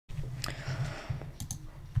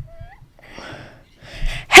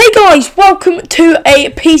Guys, welcome to a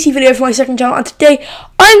PC video for my second channel, and today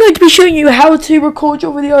I'm going to be showing you how to record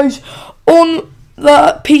your videos on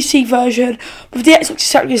the PC version. With the Xbox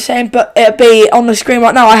exactly the same, but it'll be on the screen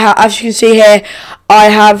right now. As you can see here, I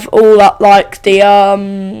have all that like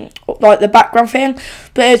the background thing,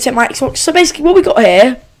 but it's at my Xbox. So basically what we got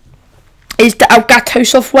here is the Elgato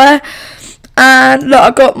software, and look,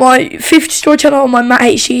 I've got my 50 story channel on my Matt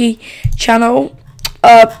HD channel.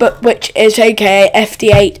 But which is aka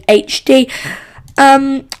FD8 HD,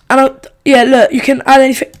 yeah, look, you can add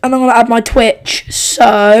anything, and I'm gonna add my Twitch,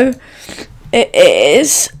 so it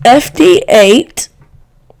is FD8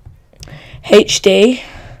 HD.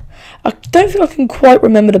 I don't think I can quite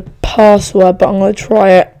remember the password, but I'm gonna try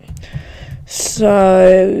it.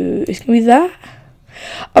 So it's gonna be that.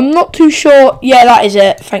 I'm not too sure. Yeah, that is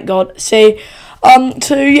it. Thank God. See.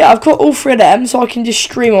 So yeah, I've got all three of them, so I can just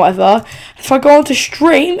stream or whatever. If I go on to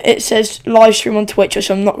stream, it says live stream on Twitch, which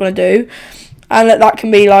I'm not going to do. And that can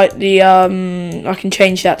be like the, I can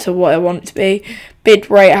change that to what I want it to be. Bit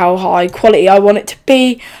rate, how high quality I want it to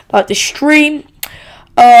be, like the stream.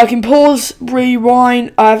 I can pause,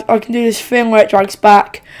 rewind, I can do this thing where it drags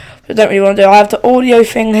back, which I don't really want to do. I have the audio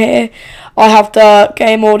thing here. I have the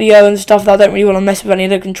game audio and stuff that I don't really want to mess with any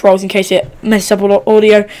of the controls in case it messes up all the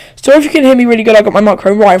audio. So if you can hear me really good, I've got my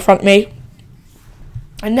microphone right in front of me.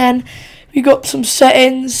 And then we got some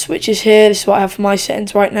settings, which is here. This is what I have for my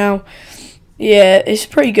settings right now. Yeah, it's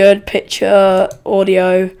pretty good. Picture,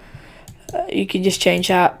 audio. You can just change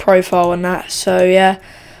that, profile and that. So yeah,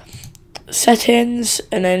 settings,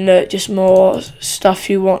 and then just more stuff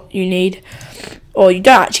you need, or you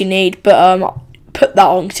don't actually need, but put that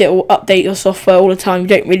on because it will update your software all the time. You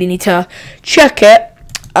don't really need to check it.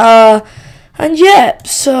 And yeah,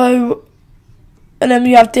 so, and then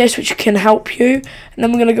we have this, which can help you, and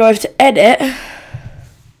then we're gonna go over to edit,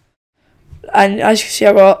 and as you can see,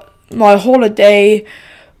 I got my holiday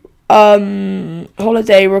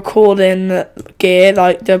recording gear,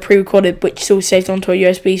 like the pre-recorded, which is all saved onto a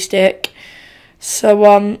USB stick.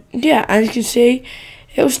 So yeah, as you can see,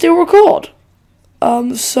 it will still record.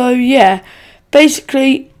 So yeah,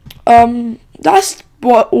 basically that's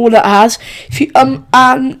what all that has. If you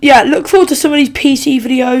and yeah, look forward to some of these PC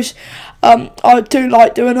videos. I do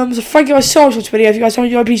like doing them, so thank you guys so much for this video. If you guys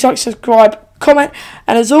enjoyed, please like, subscribe, comment,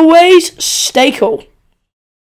 and as always, stay cool.